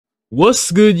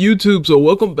What's good, YouTube? So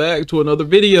welcome back to another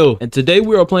video, and today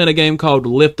we are playing a game called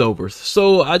Leftovers.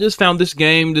 So I just found this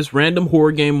game, this random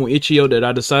horror game on Itch.io that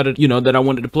I decided, that I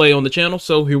wanted to play on the channel.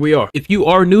 So here we are. If you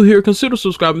are new here, consider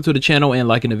subscribing to the channel and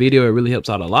liking the video. It really helps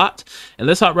out a lot. And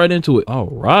let's hop right into it. All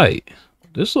right.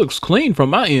 This looks clean from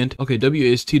my end. Okay,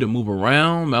 WST to move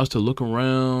around, mouse to look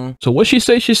around. So what she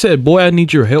say? She said, "Boy, I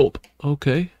need your help."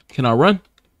 Okay. Can I run?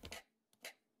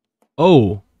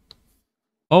 Oh,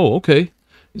 okay.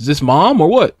 Is this mom or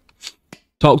what?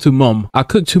 Talk to mom. I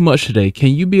cooked too much today.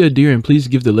 Can you be a dear and please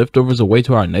give the leftovers away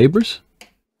to our neighbors?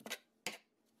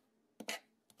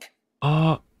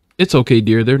 It's okay,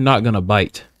 dear. They're not gonna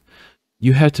bite.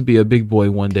 You have to be a big boy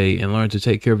one day and learn to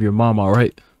take care of your mom, all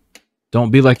right?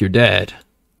 Don't be like your dad.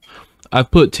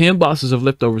 I've put 10 boxes of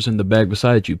leftovers in the bag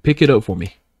beside you. Pick it up for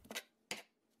me.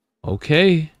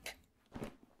 Okay.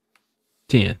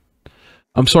 10.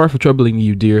 I'm sorry for troubling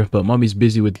you, dear, but mommy's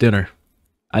busy with dinner.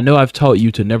 I know I've taught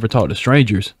you to never talk to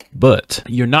strangers, but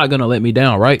you're not gonna let me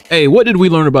down, right? Hey, what did we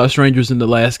learn about strangers in the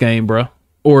last game, bro?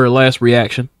 Or last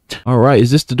reaction? All right,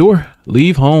 is this the door?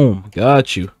 Leave home.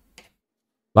 Got you.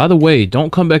 By the way,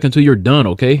 don't come back until you're done,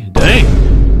 okay?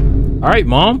 Dang. All right,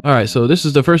 mom. All right, so this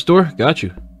is the first door. Got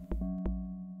you.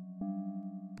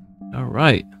 All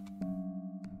right.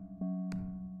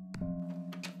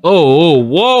 Oh,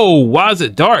 whoa. Why is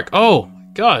it dark? Oh.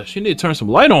 Gosh, you need to turn some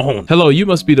light on. Hello, you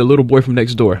must be the little boy from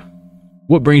next door.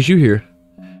 What brings you here?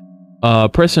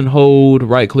 Press and hold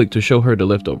right click to show her the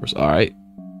leftovers. All right.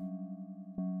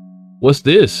 What's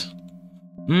this?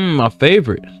 My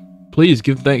favorite. Please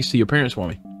give thanks to your parents for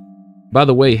me. By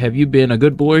the way, have you been a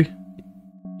good boy?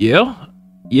 Yeah?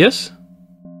 Yes?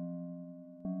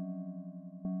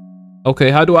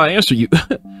 Okay, how do I answer you?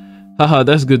 Haha,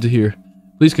 that's good to hear.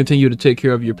 Please continue to take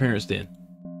care of your parents then.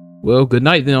 Well, good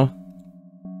night now.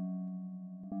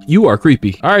 You are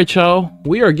creepy. All right, y'all.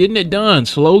 We are getting it done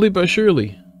slowly but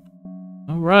surely.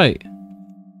 All right.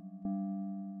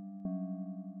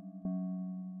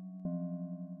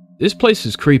 This place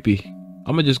is creepy.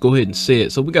 I'm gonna just go ahead and say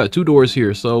it. So we got 2 doors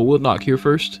here. So we'll knock here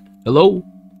first. Hello?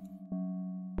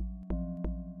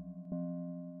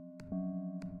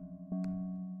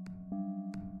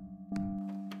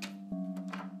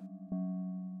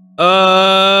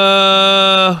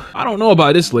 I don't know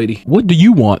about this lady. What do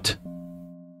you want?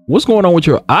 What's going on with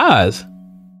your eyes?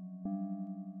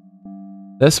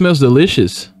 That smells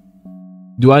delicious.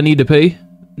 Do I need to pay?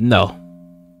 No.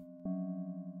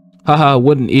 Haha,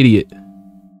 what an idiot.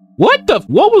 What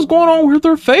was going on with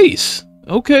her face?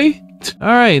 Okay. All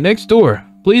right, next door.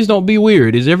 Please don't be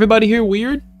weird. Is everybody here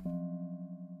weird?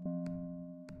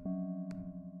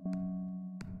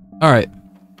 All right.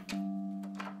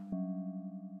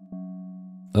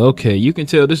 Okay, you can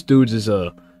tell this dude's is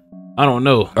I don't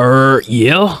know.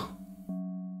 Yeah.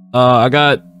 I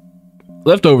got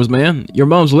leftovers, man. Your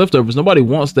mom's leftovers. Nobody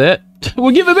wants that.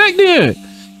 Well, give it back then.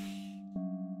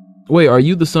 Wait, are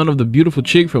you the son of the beautiful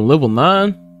chick from level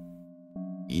 9?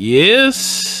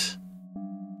 Yes.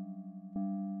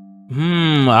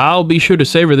 I'll be sure to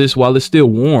savor this while it's still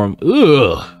warm.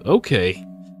 Ugh. Okay.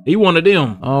 He one of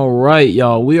them. All right,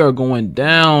 y'all. We are going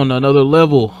down another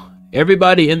level.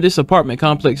 Everybody in this apartment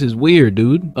complex is weird,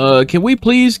 dude. Can we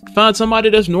please find somebody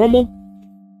that's normal?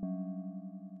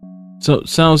 So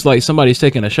sounds like somebody's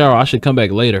taking a shower. I should come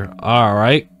back later. All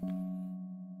right.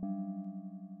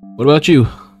 What about you?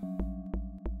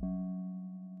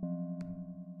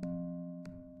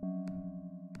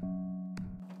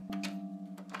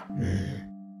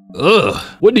 Ugh.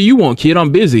 What do you want, kid?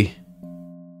 I'm busy.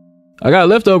 I got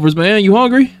leftovers, man. You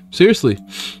hungry? Seriously.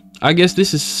 I guess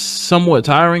this is somewhat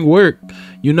tiring work.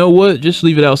 You know what? Just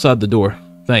leave it outside the door.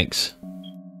 Thanks.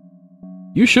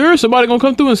 You sure somebody gonna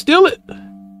come through and steal it?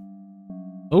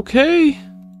 Okay.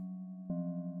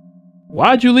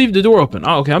 Why'd you leave the door open?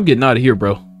 Oh, okay, I'm getting out of here,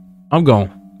 bro. I'm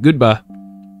gone. Goodbye.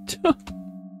 Ugh.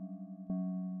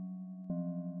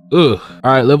 All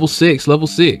right, level 6, level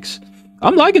 6.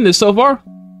 I'm liking this so far.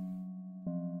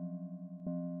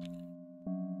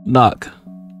 Knock.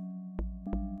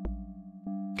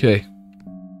 Okay.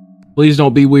 Please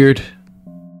don't be weird.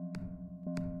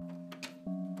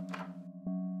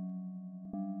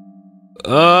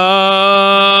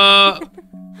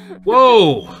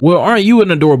 Whoa. Well, aren't you an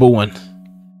adorable one?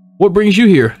 What brings you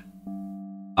here?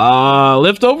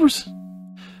 Leftovers?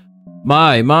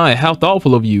 My, how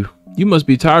thoughtful of you. You must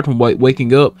be tired from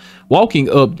walking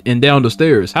up and down the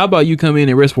stairs. How about you come in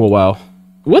and rest for a while?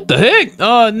 What the heck?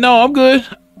 No, I'm good.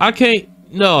 I can't.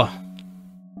 No.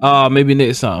 Maybe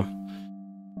next time.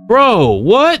 Bro,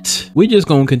 what? We just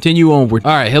gonna continue onward.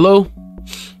 All right, hello?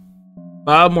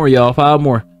 5 more, y'all. 5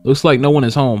 more. Looks like no one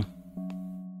is home.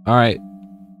 All right.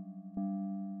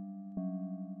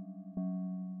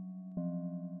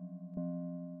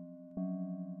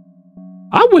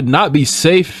 would not be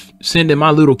safe sending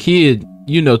my little kid,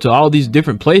 you know, to all these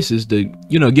different places to,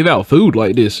 you know, give out food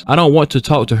like this. I don't want to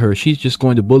talk to her. She's just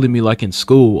going to bully me like in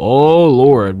school. Oh,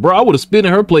 Lord. Bro, I would have spit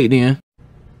in her plate then.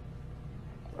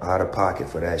 Out of pocket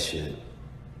for that shit.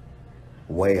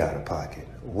 Way out of pocket.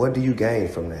 What do you gain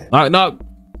from that? Knock, knock.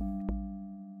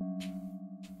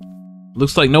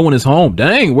 Looks like no one is home.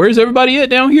 Dang, where's everybody at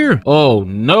down here? Oh,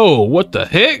 no. What the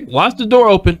heck? Why's the door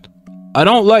open? I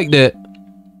don't like that.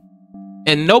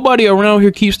 And nobody around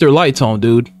here keeps their lights on,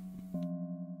 dude.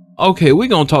 Okay, we're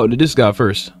gonna talk to this guy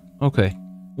first. Okay.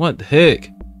 What the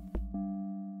heck?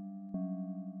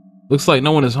 Looks like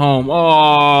no one is home.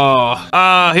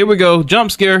 Oh, here we go.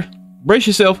 Jump scare. Brace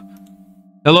yourself.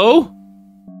 Hello?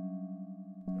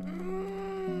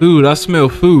 Dude, I smell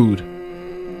food.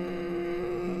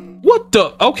 What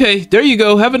the? Okay, there you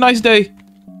go. Have a nice day.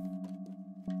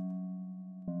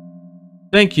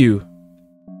 Thank you.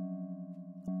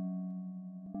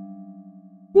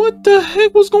 What the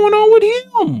heck was going on with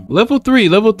him? Level 3,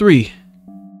 level 3.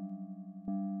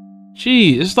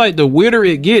 Gee, it's like the weirder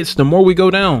it gets, the more we go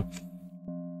down.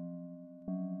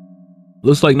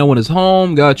 Looks like no one is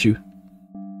home. Got you.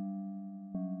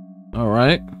 All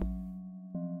right.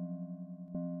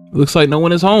 Looks like no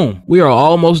one is home. We are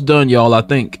almost done, y'all, I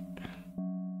think.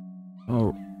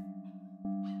 Oh.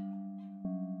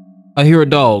 I hear a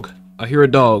dog. I hear a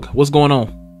dog. What's going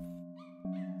on?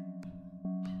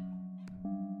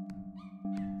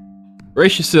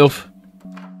 Brace yourself.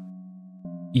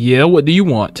 Yeah, what do you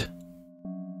want?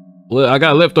 Well, I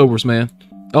got leftovers, man.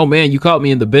 Oh man, you caught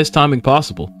me in the best timing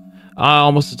possible. I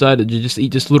almost decided to just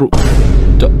eat this little...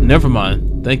 Never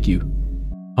mind. Thank you.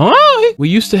 Huh? We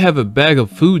used to have a bag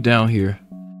of food down here,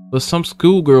 but some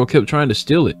schoolgirl kept trying to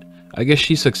steal it. I guess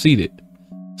she succeeded.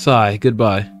 Sigh,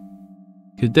 goodbye.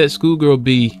 Could that schoolgirl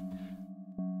be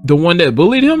the one that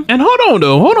bullied him? And hold on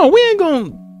though, hold on. We ain't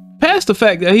gonna pass the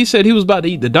fact that he said he was about to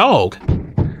eat the dog.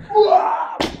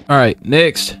 All right,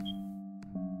 next.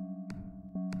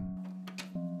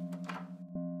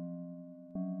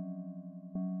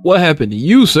 What happened to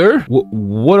you, sir?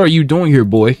 What are you doing here,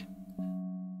 boy?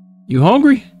 You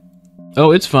hungry?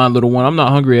 Oh, it's fine, little one. I'm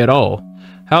not hungry at all.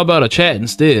 How about a chat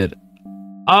instead?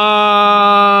 For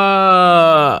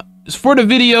the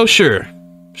video, sure.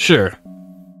 Sure.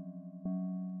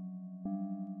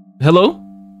 Hello?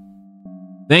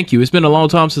 Thank you. It's been a long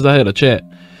time since I had a chat.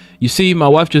 You see, my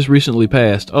wife just recently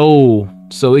passed. Oh,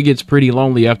 so it gets pretty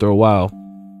lonely after a while.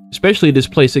 Especially this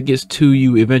place, it gets to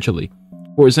you eventually.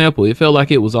 For example, it felt like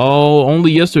it was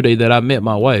only yesterday that I met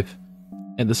my wife.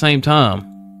 At the same time,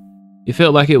 it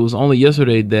felt like it was only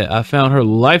yesterday that I found her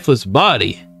lifeless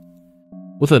body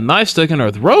with a knife stuck in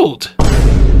her throat.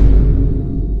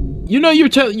 You know, you're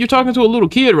talking to a little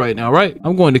kid right now, right?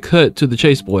 I'm going to cut to the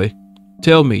chase, boy.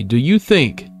 Tell me, do you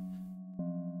think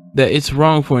that it's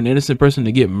wrong for an innocent person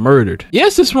to get murdered?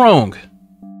 Yes, it's wrong.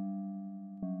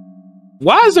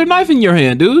 Why is there a knife in your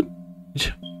hand, dude?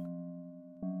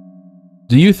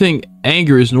 Do you think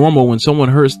anger is normal when someone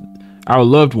hurts our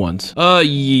loved ones?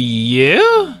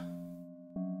 Yeah?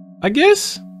 I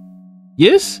guess?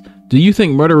 Yes? Do you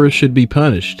think murderers should be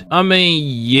punished? I mean,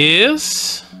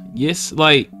 yes. Yes,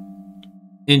 like,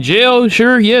 in jail,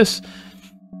 sure, yes.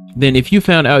 Then if you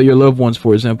found out your loved ones,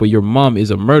 for example, your mom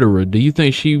is a murderer, do you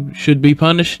think she should be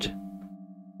punished?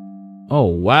 Oh,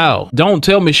 wow. Don't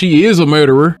tell me she is a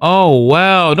murderer. Oh,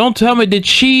 wow. Don't tell me,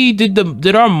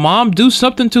 did our mom do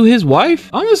something to his wife?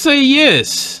 I'm gonna say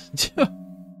yes.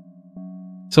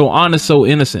 So honest, so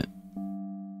innocent.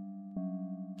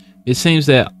 It seems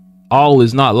that all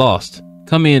is not lost.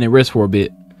 Come in and rest for a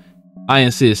bit. I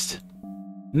insist.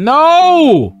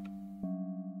 No!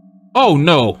 Oh,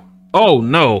 no. Oh,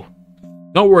 no.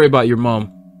 Don't worry about your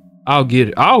mom. I'll get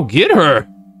it. I'll get her.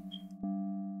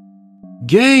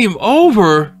 Game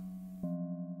over.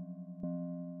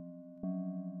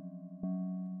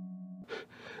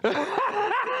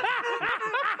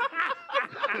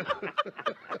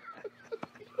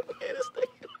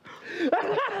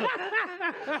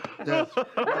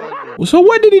 So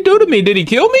what did he do to me? Did he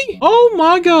kill me? Oh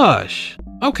my gosh.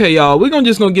 Okay, y'all, we're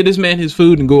just gonna get this man his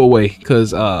food and go away,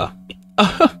 cause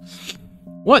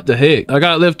what the heck? I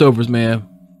got leftovers, man,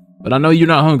 but I know you're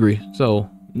not hungry, so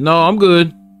no, I'm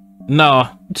good.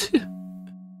 Nah.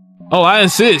 Oh, I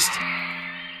insist.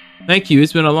 Thank you.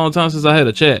 It's been a long time since I had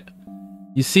a chat.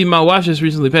 You see, my wife just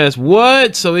recently passed.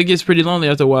 What? So it gets pretty lonely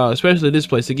after a while, especially this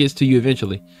place. It gets to you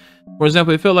eventually. For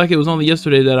example, it felt like it was only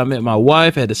yesterday that I met my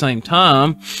wife. At the same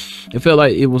time, it felt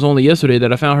like it was only yesterday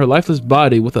that I found her lifeless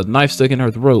body with a knife stuck in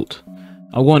her throat.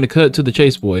 I'm going to cut to the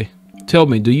chase, boy. Tell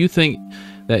me, do you think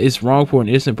that it's wrong for an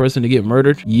innocent person to get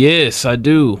murdered? Yes, I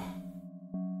do.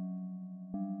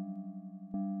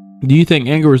 Do you think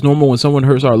anger is normal when someone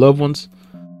hurts our loved ones?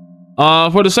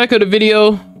 For the sake of the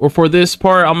video, or for this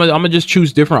part, I'm gonna just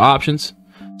choose different options.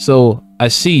 So I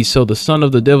see. So the son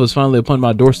of the devil is finally upon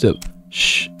my doorstep.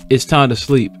 Shh, it's time to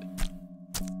sleep.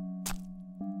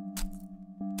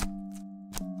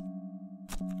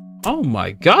 Oh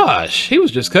my gosh, he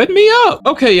was just cutting me up.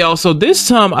 Okay, y'all, so this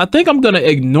time I think I'm gonna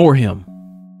ignore him.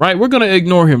 Right, we're gonna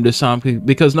ignore him this time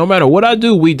because no matter what I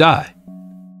do, we die.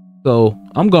 So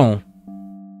I'm gone.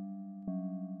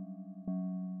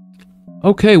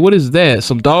 Okay, what is that?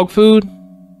 Some dog food?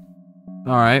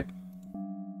 All right.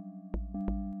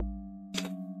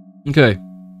 Okay,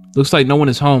 looks like no one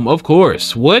is home. Of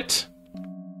course. What?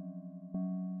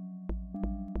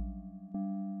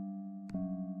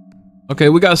 Okay,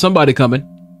 we got somebody coming.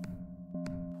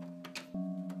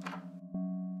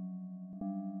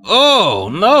 Oh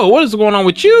no, what is going on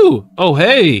with you? Oh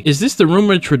hey, is this the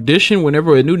rumored tradition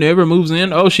whenever a new neighbor moves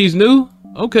in? Oh, she's new?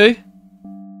 Okay.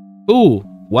 Ooh,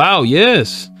 wow,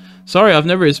 yes. Sorry, I've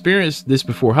never experienced this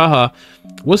before. Haha.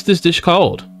 What's this dish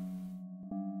called?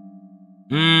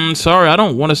 Sorry, I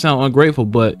don't want to sound ungrateful,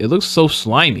 but it looks so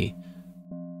slimy.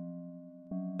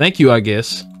 Thank you, I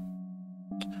guess.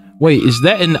 Wait, is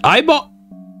that an eyeball?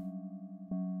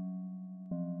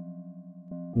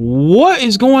 What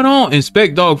is going on?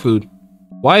 Inspect dog food.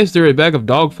 Why is there a bag of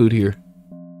dog food here?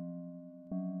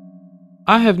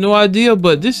 I have no idea,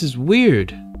 but this is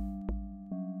weird.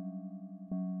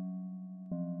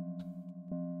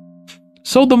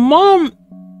 So the mom,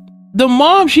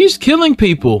 she's killing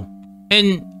people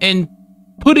and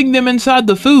putting them inside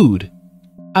the food,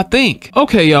 I think.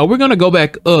 Okay, y'all, we're gonna go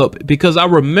back up because I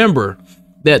remember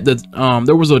that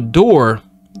there was a door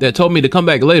that told me to come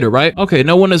back later, right? Okay,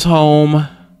 no one is home.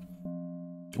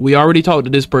 We already talked to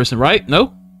this person, right?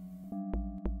 No?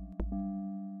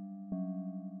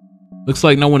 Looks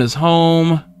like no one is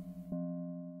home.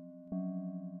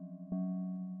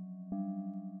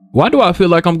 Why do I feel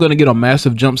like I'm gonna get a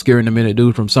massive jump scare in a minute,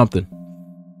 dude, from something?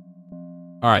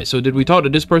 All right, so did we talk to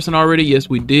this person already? Yes,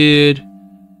 we did.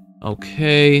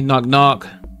 Okay, knock, knock.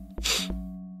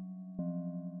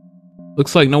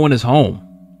 Looks like no one is home.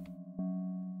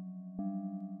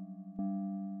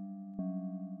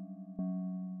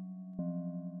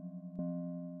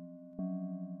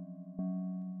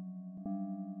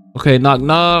 Okay, knock,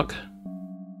 knock.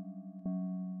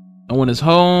 No one is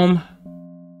home.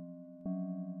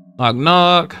 Knock,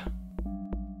 knock.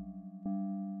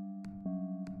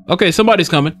 Okay, somebody's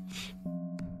coming.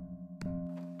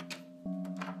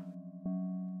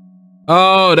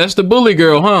 Oh, that's the bully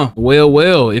girl, huh? Well,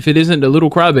 well, if it isn't the little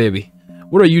crybaby.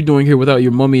 What are you doing here without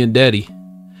your mommy and daddy?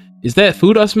 Is that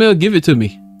food I smell? Give it to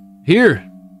me. Here.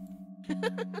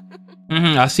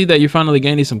 I see that you're finally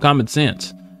gaining some common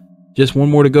sense. Just one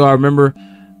more to go. I remember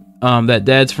that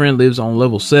dad's friend lives on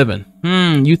level 7.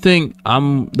 You think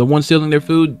I'm the one stealing their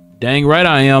food? Dang right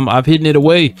I am. I've hidden it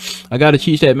away. I gotta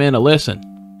teach that man a lesson.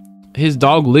 His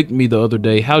dog licked me the other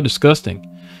day. How disgusting.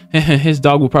 His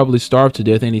dog will probably starve to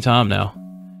death any time now.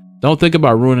 Don't think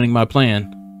about ruining my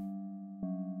plan.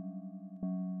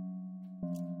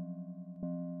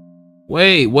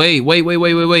 Wait.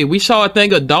 We saw a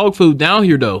thing of dog food down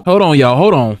here though. Hold on, y'all.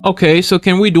 Hold on. Okay, so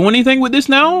can we do anything with this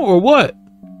now or what?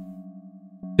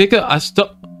 Pika,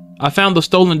 I found the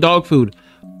stolen dog food.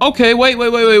 Okay, wait.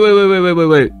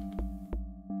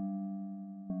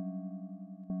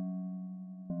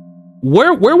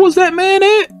 Where was that man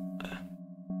at?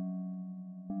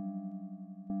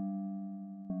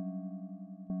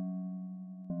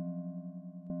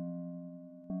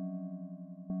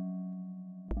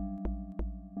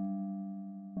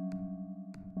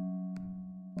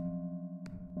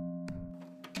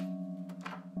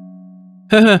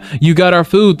 You got our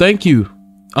food, thank you.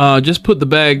 Just put the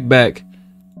bag back.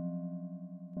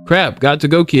 Crap, got to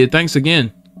go, kid. Thanks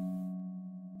again.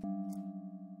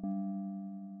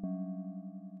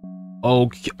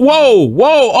 Okay. Whoa,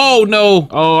 oh no.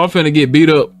 Oh, I'm finna get beat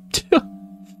up.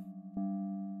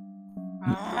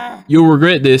 You'll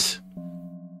regret this.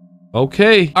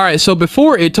 Okay. All right, so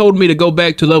before it told me to go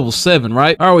back to level 7,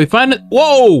 right? All right,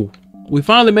 we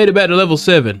finally made it back to level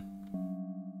 7.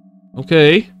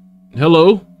 Okay.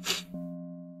 Hello.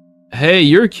 Hey,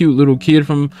 you're a cute little kid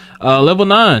from level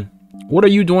 9. What are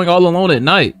you doing all alone at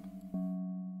night?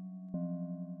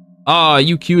 Ah,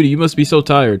 you cutie. You must be so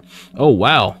tired. Oh,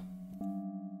 wow.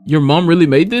 Your mom really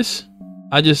made this?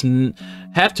 I just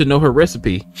have to know her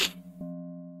recipe.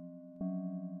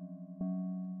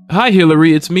 Hi,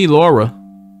 Hillary. It's me, Laura.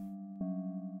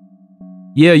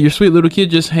 Yeah, your sweet little kid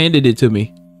just handed it to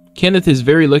me. Kenneth is a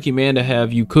very lucky man to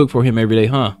have you cook for him every day,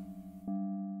 huh?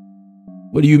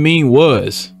 What do you mean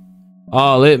was?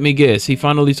 Let me guess. He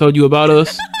finally told you about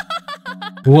us?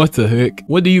 What the heck?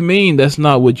 What do you mean that's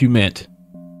not what you meant?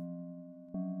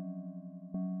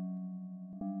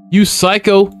 You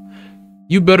psycho.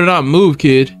 You better not move,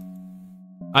 kid.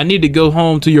 I need to go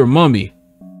home to your mummy.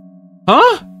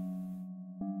 Huh?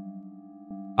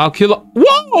 I'll kill her.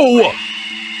 Whoa!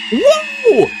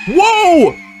 Whoa!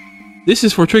 Whoa! This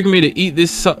is for tricking me to eat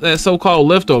this that so-called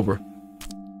leftover.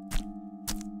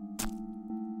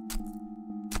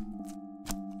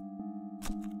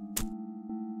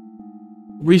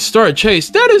 Restart chase.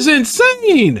 That is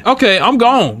insane. Okay, I'm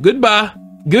gone. Goodbye.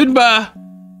 Goodbye.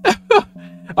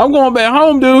 I'm going back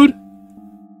home, dude.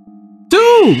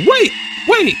 Dude, wait.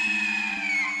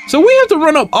 So we have to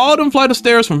run up all them flight of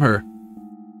stairs from her.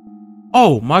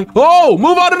 Oh my, oh,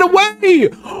 move out of the way.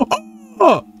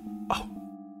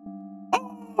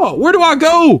 Oh, where do I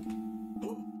go?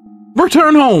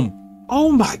 Return home.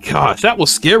 Oh my gosh, that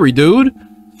was scary, dude.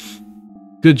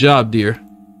 Good job, dear.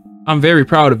 I'm very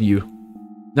proud of you.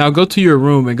 Now go to your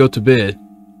room and go to bed.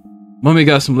 Mommy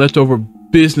got some leftover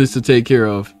business to take care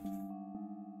of.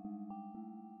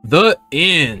 The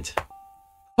end.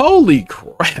 Holy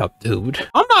crap, dude.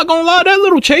 I'm not gonna lie, that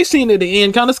little chase scene at the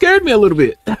end kind of scared me a little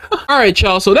bit. All right,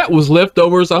 y'all, so that was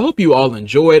Leftovers. I hope you all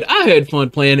enjoyed. I had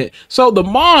fun playing it. So the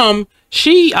mom,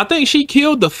 I think she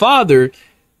killed the father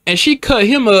and she cut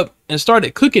him up and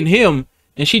started cooking him,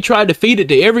 and she tried to feed it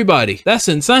to everybody. That's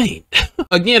insane.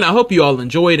 Again, I hope you all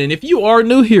enjoyed, and if you are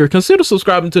new here, consider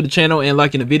subscribing to the channel and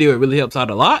liking the video. It really helps out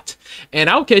a lot, and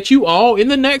I'll catch you all in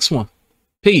the next one.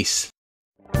 Peace.